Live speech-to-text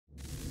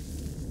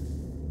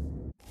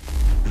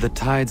The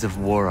tides of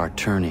war are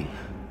turning.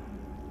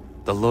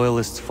 The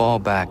Loyalists fall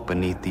back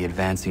beneath the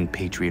advancing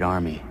Patriot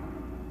army,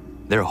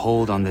 their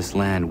hold on this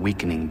land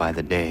weakening by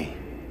the day.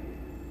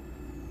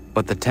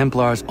 But the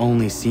Templars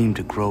only seem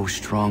to grow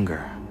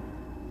stronger.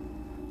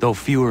 Though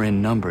fewer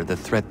in number, the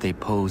threat they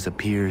pose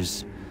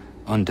appears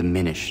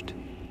undiminished.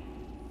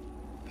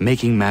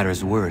 Making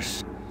matters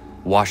worse,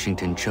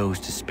 Washington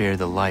chose to spare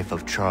the life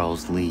of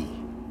Charles Lee.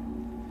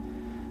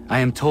 I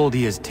am told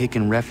he has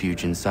taken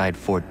refuge inside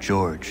Fort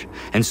George,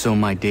 and so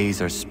my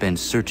days are spent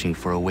searching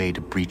for a way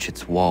to breach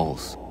its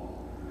walls.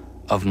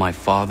 Of my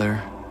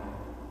father,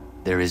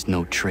 there is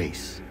no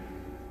trace,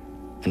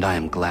 and I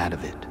am glad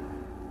of it.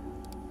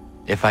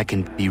 If I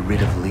can be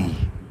rid of Lee,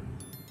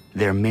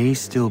 there may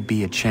still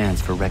be a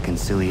chance for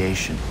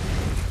reconciliation.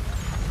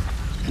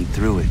 And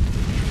through it,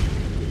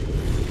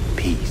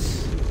 peace.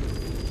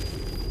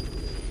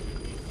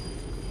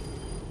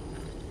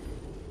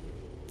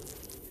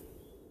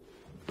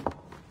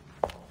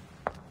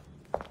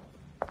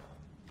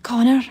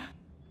 Connor,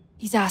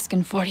 he's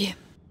asking for you.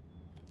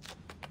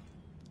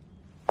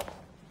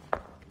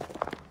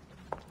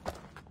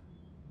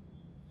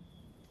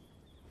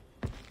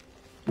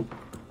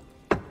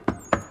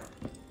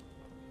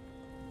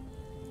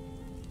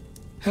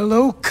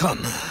 Hello,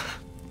 Connor.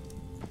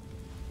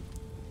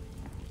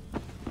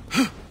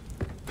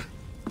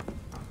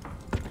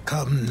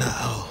 Come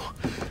now.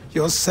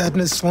 Your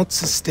sadness won't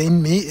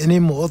sustain me any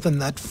more than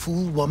that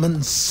fool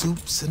woman's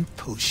soups and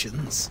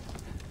potions.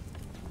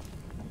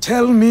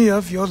 Tell me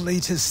of your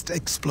latest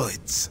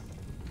exploits.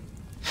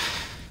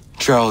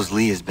 Charles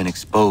Lee has been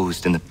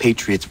exposed, and the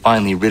Patriots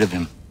finally rid of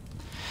him.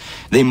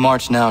 They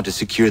march now to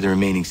secure the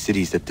remaining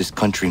cities that this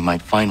country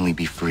might finally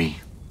be free.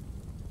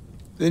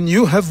 Then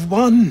you have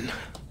won.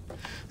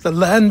 The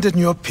land and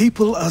your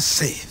people are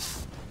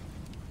safe.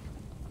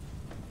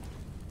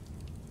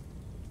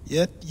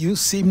 Yet you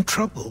seem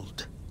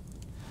troubled.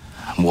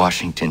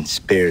 Washington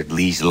spared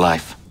Lee's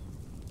life.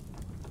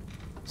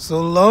 So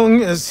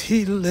long as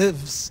he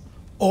lives,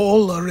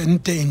 all are in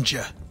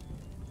danger.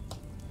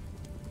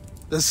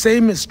 The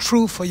same is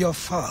true for your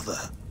father.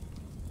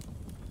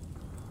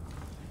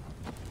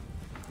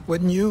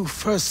 When you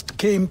first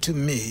came to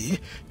me,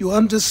 you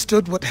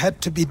understood what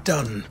had to be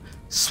done,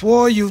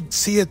 swore you'd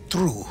see it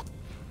through.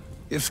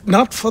 If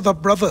not for the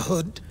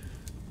Brotherhood,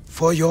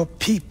 for your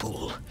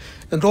people,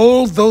 and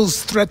all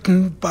those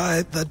threatened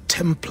by the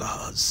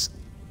Templars.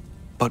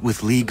 But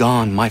with Lee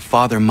gone, my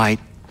father might...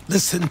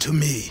 Listen to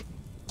me.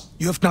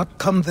 You have not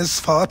come this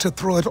far to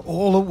throw it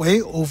all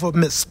away over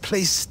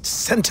misplaced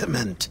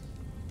sentiment.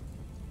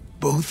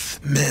 Both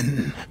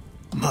men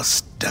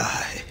must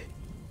die.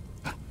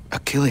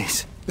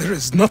 Achilles. There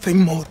is nothing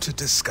more to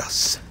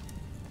discuss.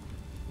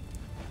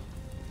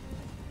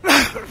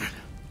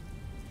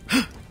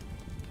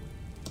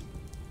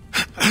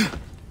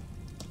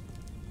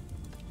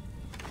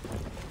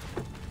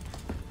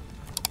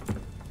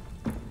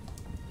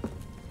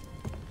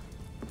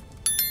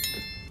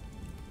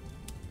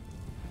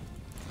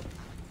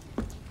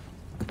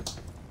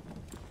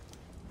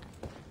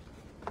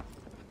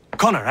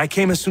 Connor, I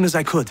came as soon as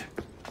I could.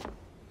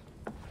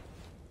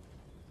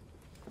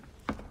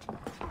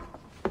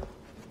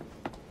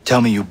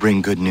 Tell me you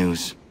bring good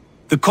news.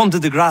 The Comte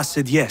de Grasse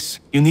said yes.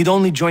 You need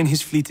only join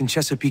his fleet in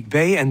Chesapeake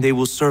Bay and they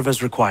will serve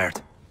as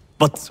required.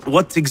 But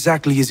what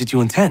exactly is it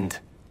you intend?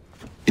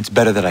 It's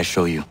better that I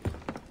show you.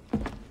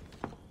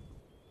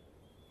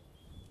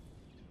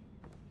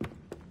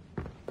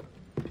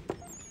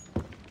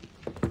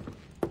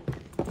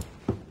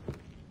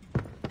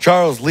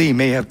 Charles Lee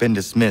may have been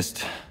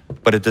dismissed,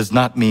 but it does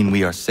not mean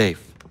we are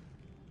safe.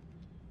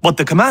 But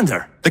the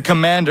commander? The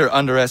commander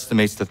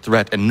underestimates the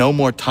threat, and no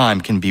more time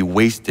can be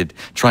wasted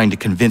trying to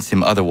convince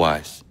him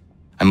otherwise.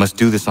 I must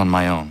do this on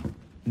my own.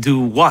 Do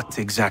what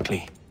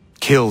exactly?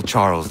 Kill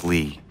Charles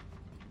Lee.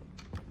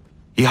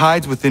 He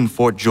hides within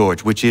Fort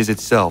George, which is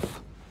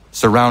itself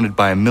surrounded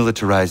by a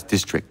militarized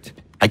district.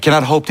 I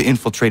cannot hope to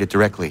infiltrate it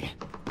directly,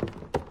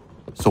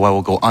 so I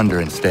will go under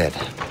instead.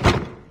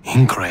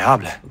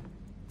 Incroyable.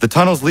 The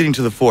tunnels leading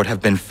to the fort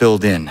have been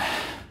filled in.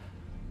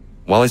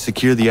 While I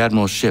secure the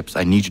Admiral's ships,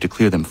 I need you to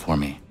clear them for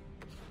me.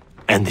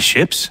 And the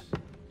ships?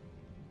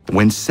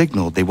 When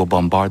signaled, they will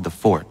bombard the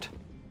fort.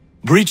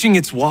 Breaching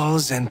its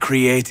walls and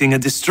creating a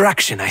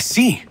distraction, I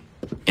see.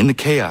 In the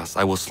chaos,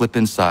 I will slip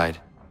inside,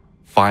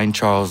 find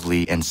Charles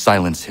Lee, and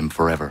silence him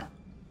forever.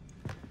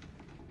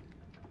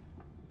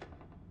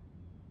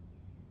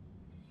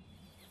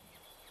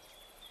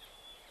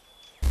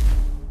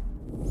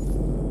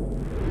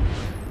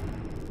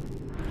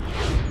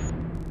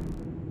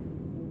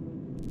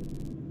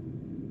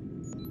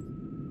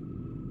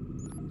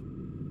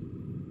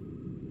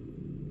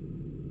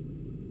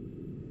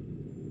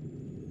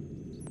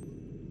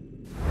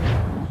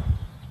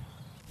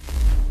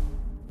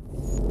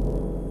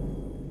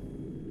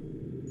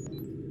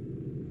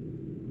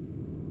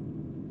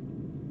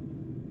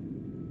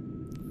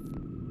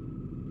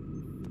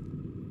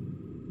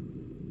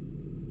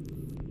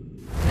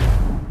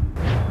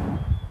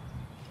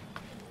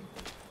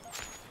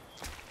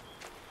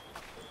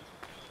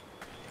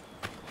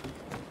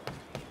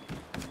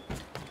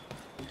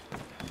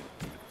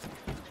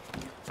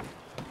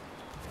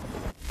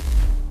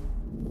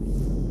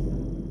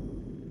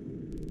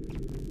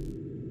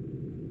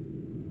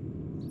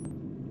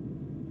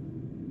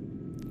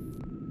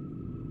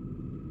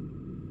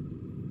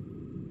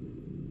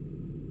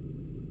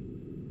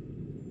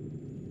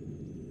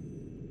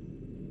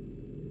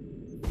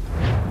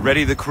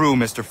 Ready the crew,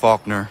 Mr.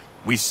 Faulkner.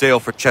 We sail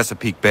for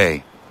Chesapeake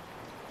Bay.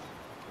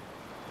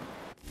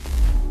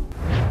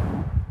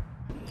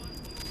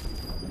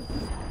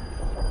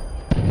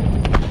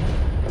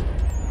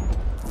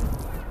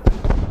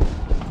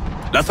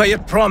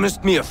 Lafayette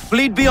promised me a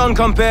fleet beyond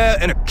compare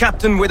and a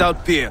captain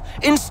without peer.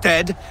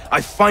 Instead,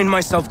 I find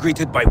myself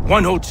greeted by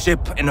one old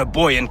ship and a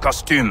boy in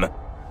costume.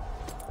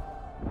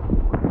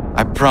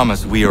 I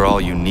promise we are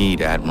all you need,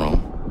 Admiral.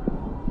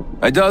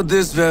 I doubt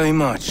this very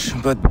much,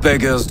 but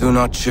beggars do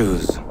not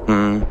choose.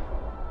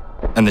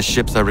 And the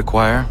ships I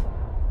require?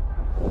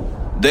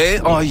 They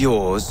are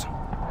yours,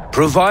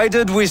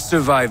 provided we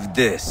survive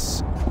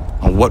this.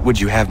 What would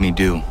you have me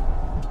do?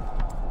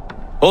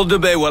 Hold the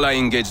bay while I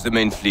engage the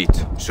main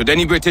fleet. Should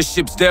any British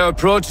ships dare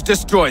approach,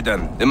 destroy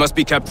them. They must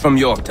be kept from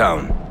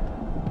Yorktown.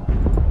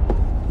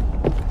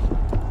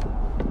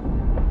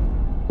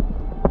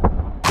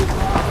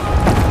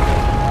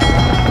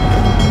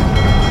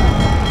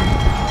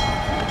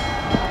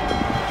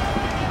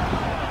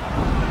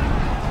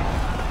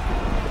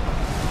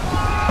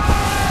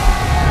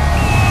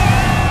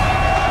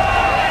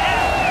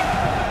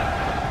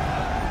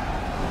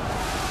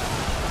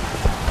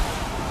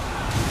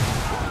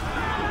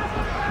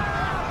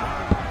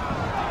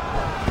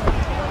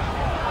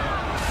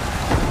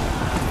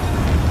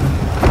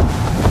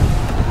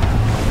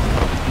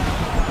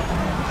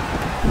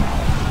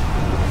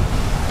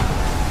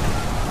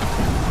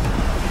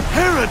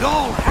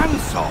 All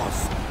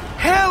handsaws!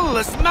 Hell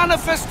is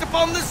manifest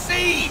upon the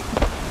sea!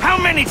 How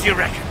many do you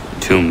reckon?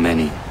 Too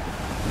many.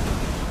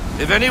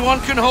 If anyone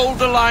can hold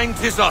the line,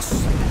 'tis us.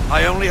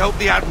 I only hope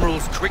the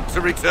Admiral's quick to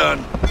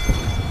return.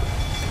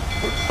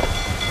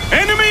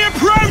 Enemy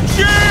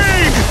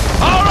approaching!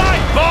 All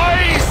right,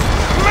 boys!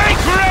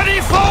 Make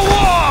ready for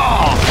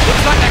war!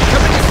 Looks like they're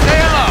coming to say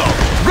hello!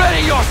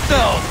 Ready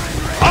yourselves!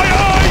 Aye,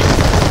 aye!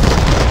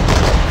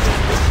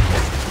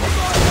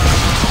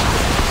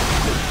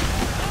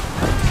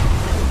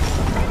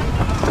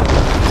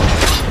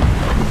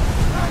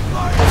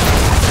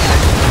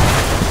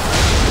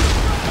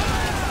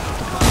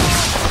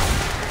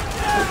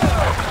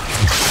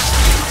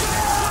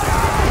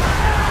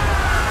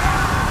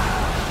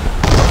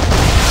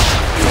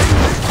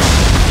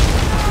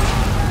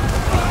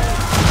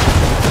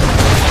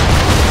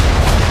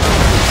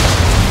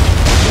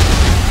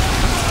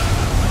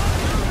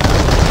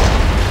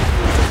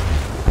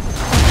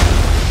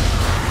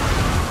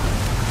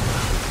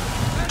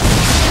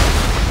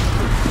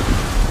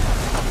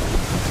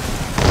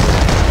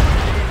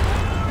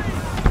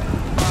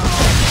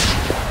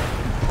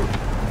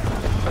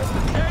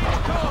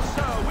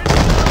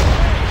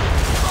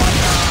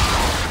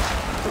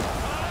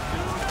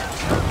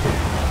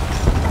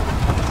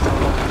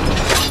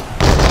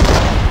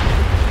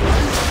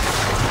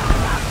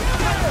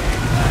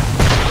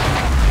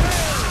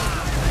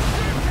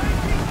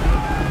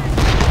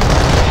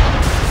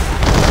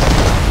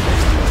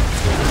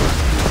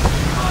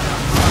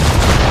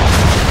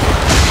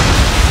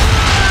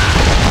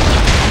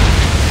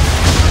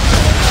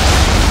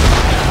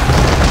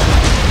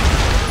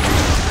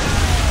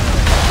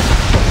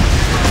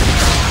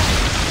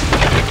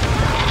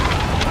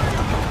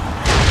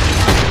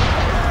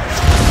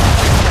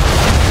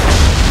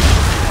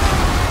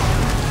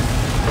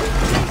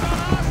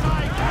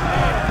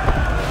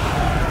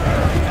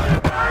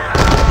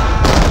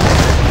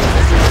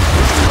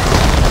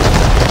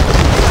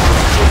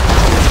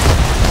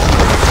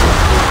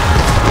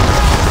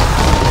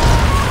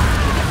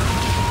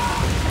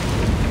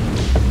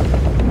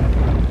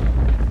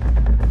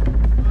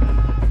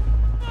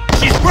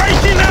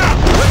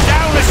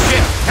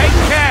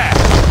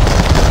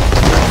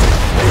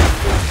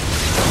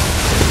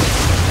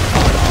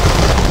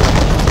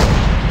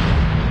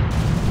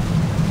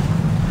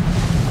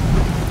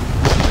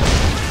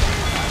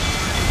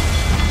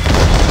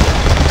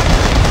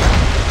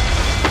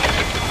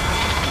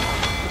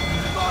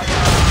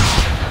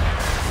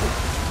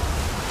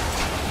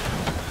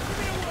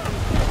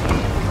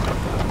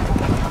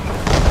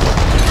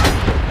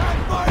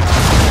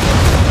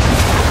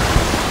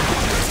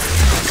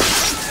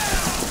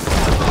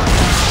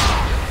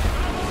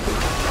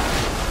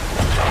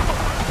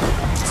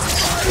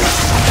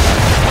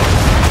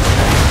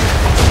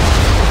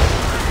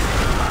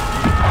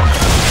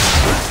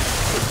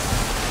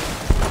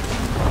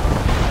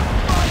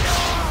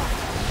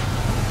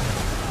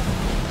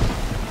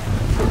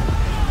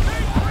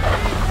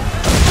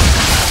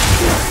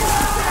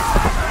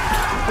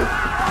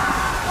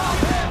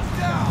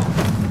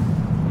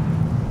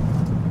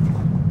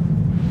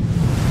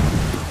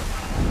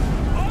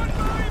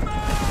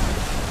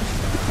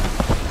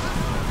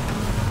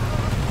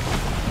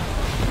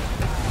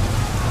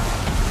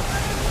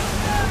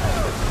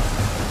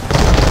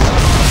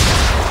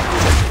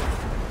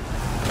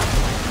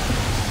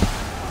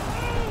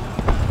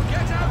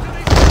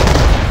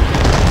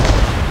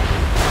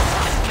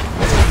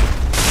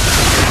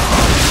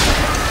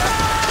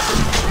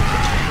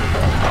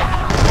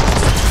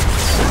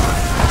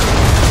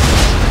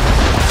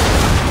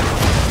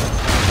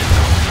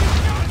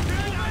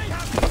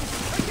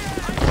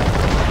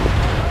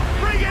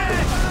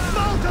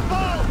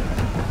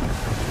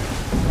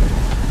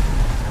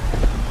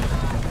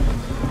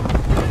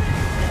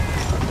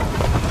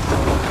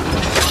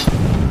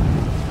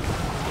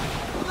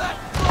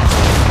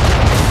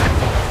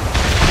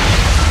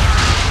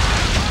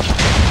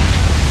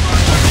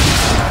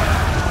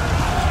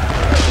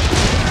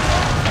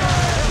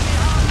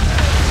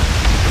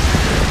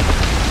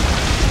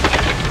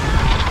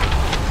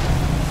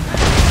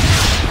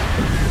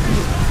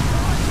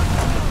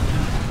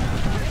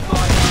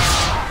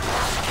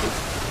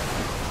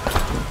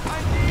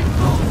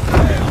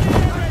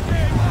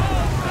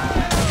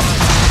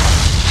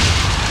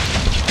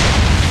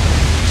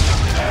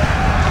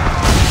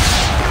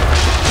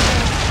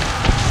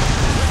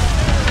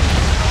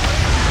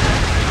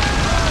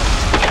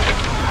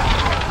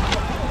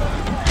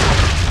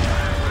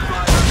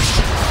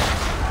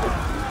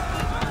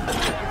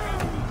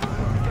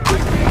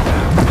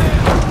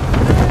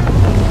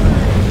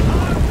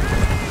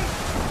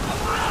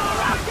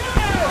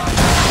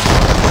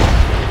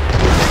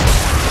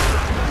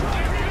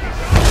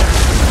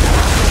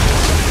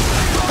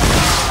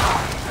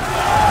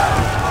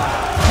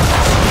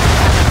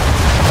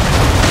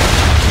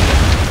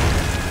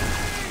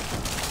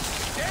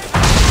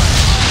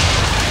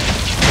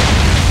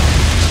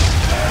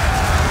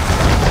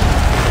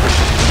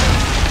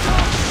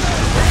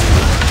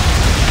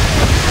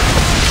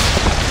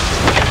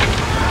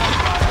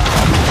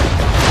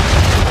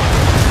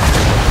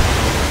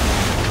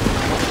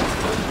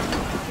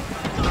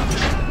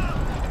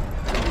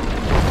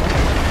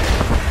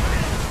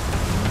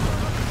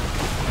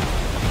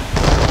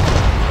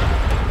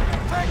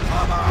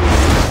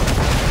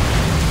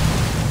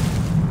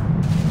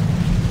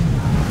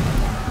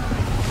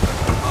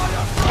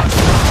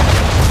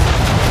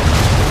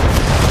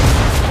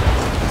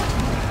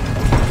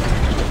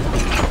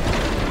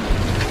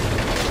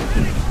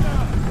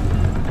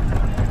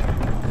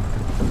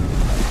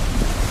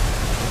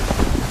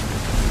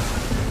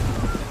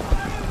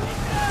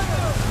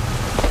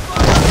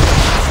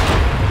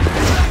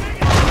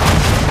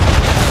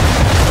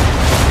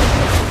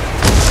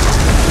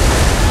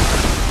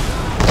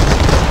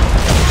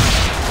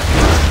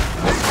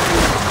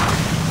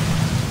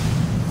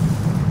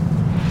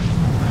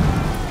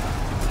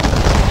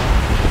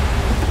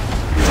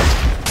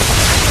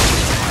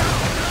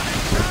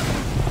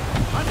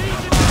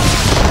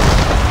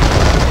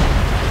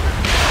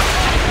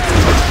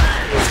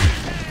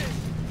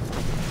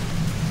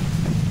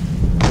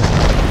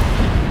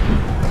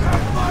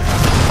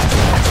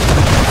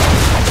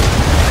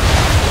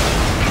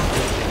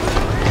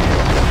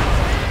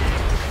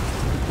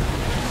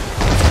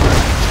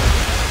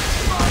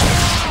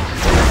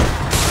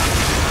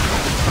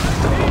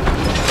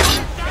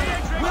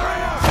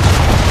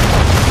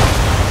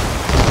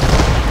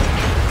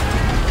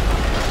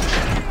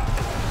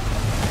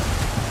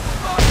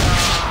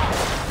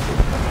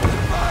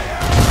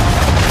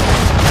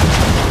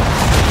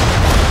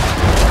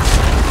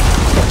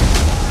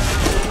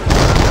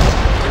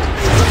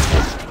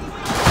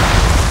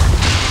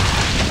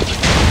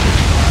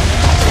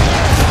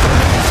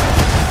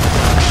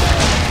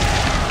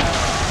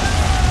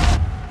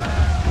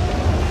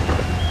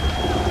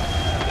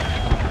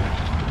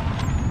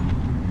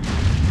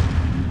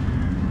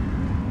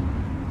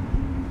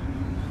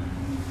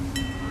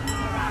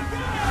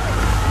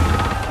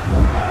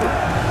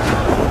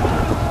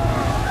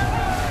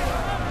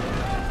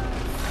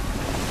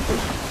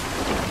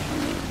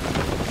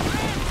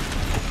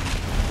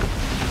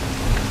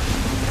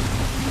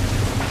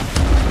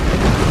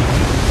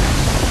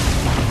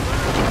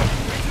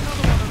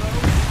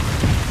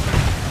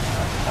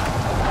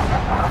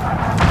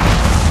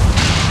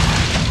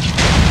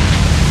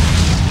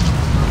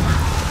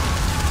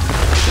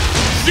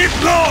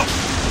 Lost!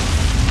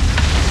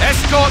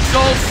 Escort's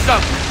all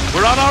sunk.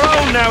 We're on our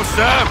own now,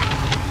 sir.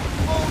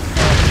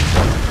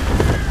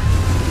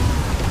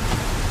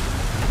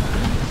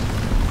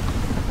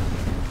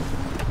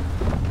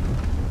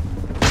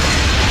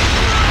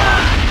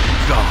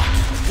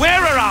 Where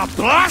are our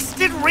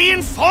blasted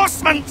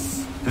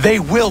reinforcements? They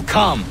will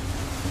come.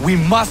 We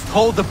must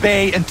hold the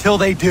bay until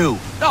they do.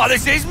 Oh,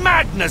 this is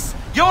madness!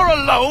 You're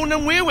alone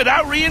and we're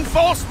without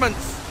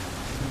reinforcements!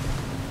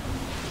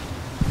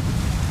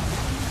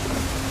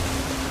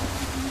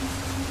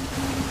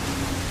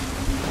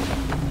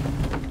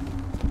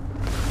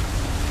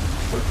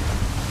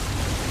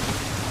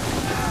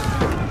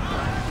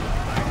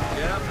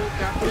 Careful,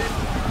 Captain.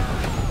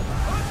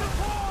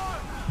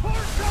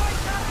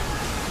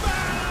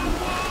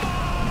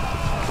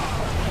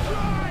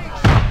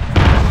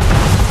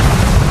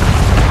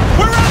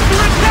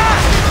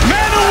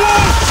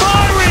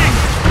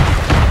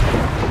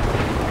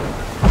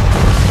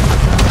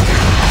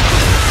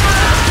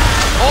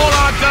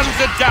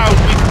 Are down.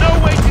 We've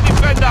no way to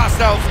defend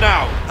ourselves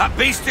now. That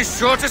beast is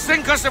sure to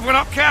sink us if we're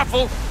not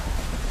careful.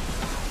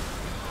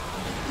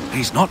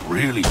 He's not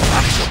really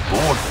planning a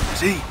board,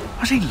 is he?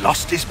 Has he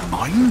lost his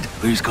mind?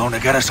 He's going to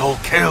get us all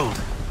killed.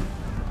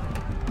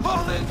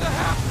 Pull in the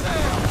half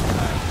sail!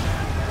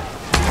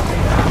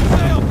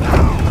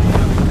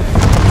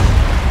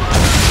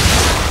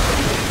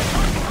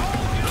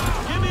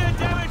 Give me a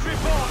damage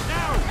report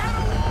now!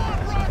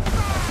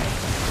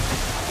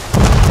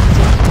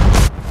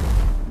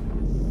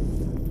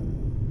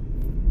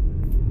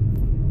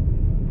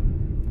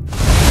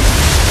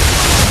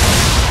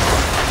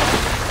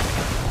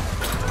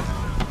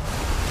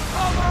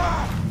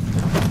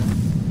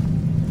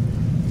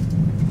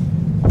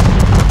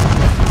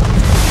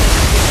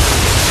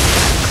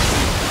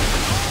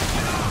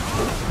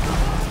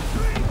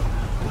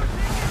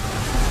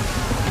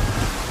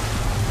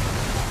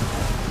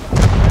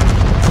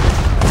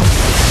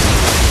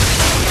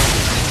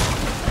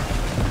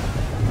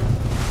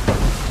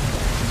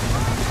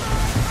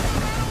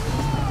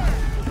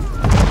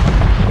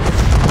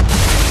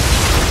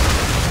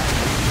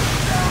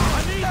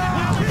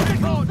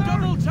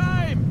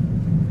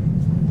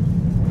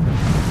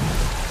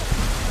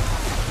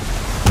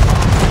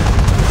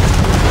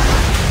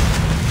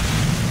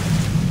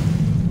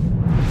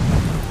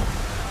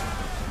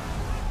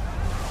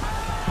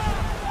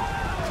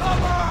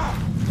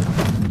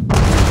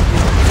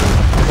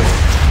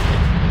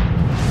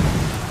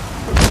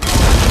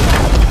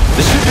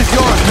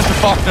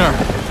 Faulkner!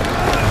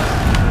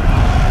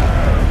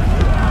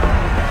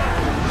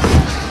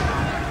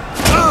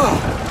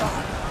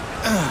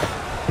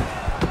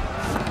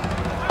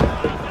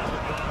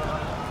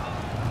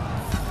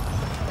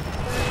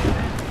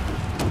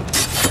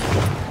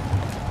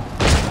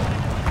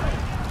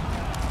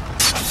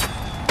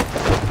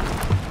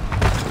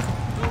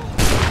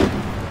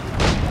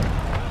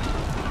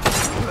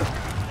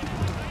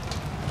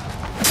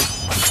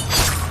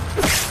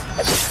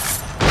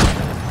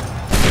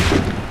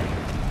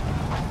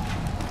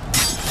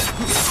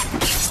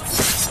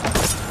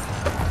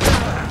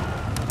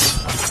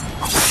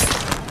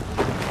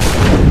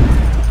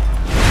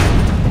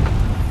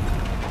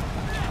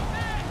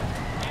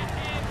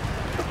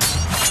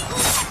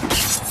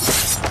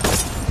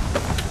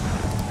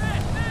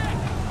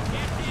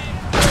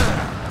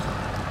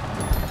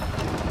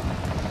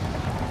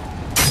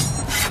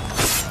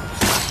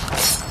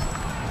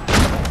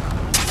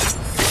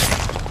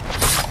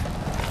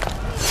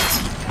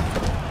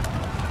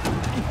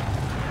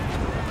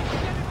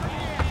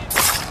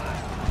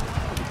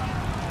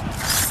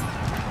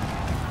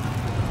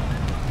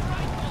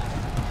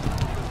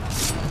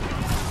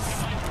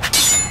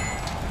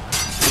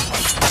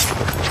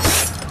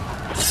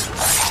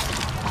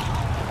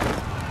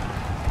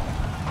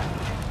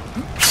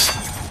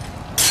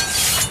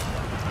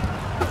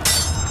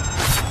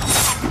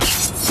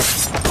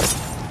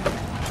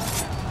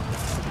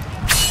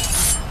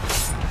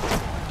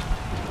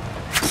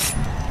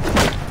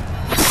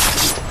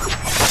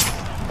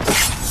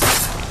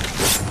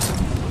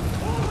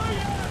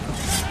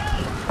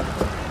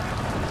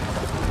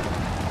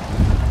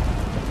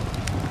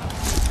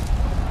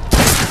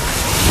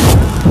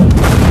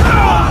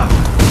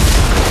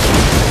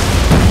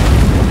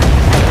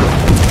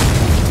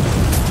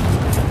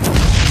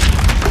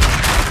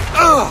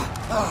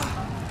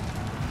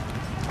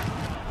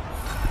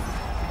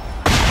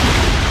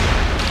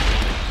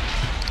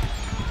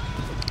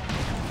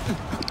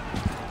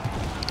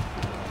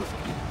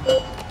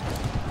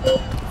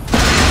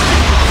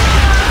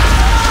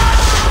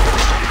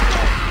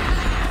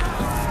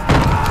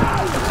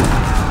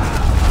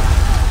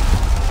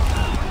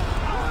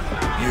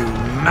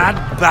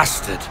 Mad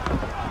bastard!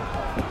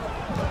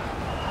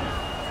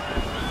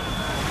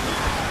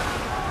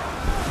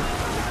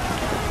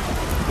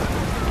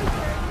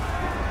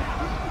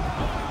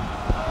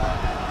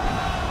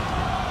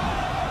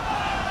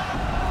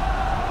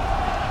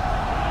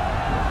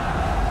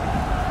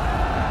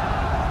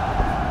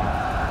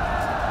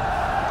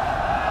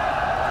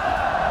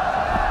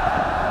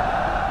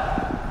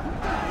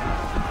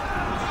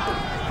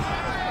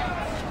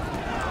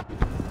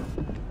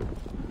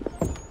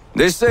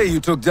 They say you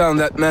took down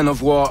that man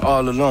of war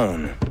all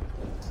alone.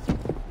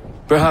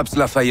 Perhaps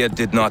Lafayette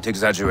did not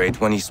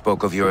exaggerate when he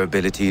spoke of your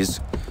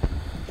abilities.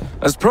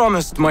 As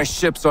promised, my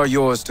ships are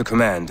yours to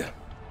command.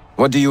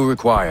 What do you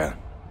require?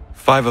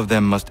 5 of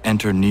them must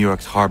enter New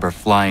York's harbor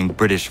flying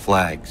British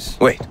flags.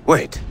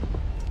 Wait.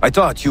 I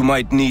thought you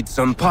might need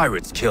some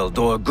pirates killed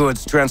or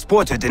goods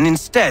transported, and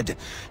instead,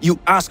 you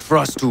asked for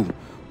us to,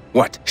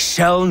 what,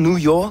 shell New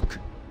York?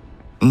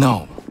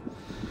 No.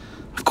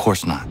 Of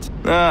course not.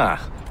 Ah.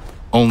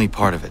 Only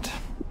part of it.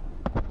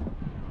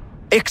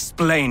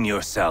 Explain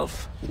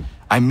yourself.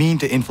 I mean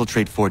to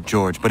infiltrate Fort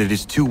George, but it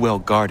is too well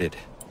guarded.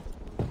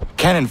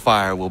 Cannon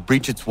fire will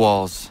breach its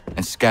walls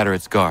and scatter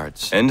its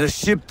guards. And a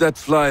ship that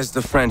flies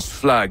the French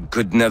flag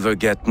could never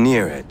get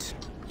near it.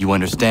 You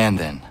understand,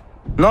 then?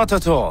 Not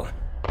at all.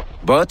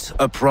 But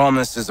a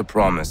promise is a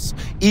promise,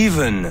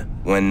 even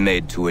when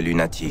made to a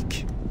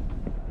lunatic.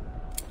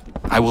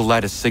 I will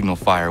light a signal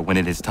fire when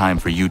it is time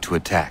for you to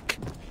attack.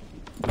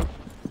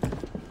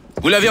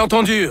 Vous l'avez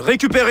entendu,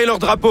 récupérez leurs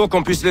drapeaux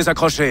qu'on puisse les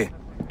accrocher.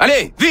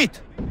 Allez,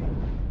 vite!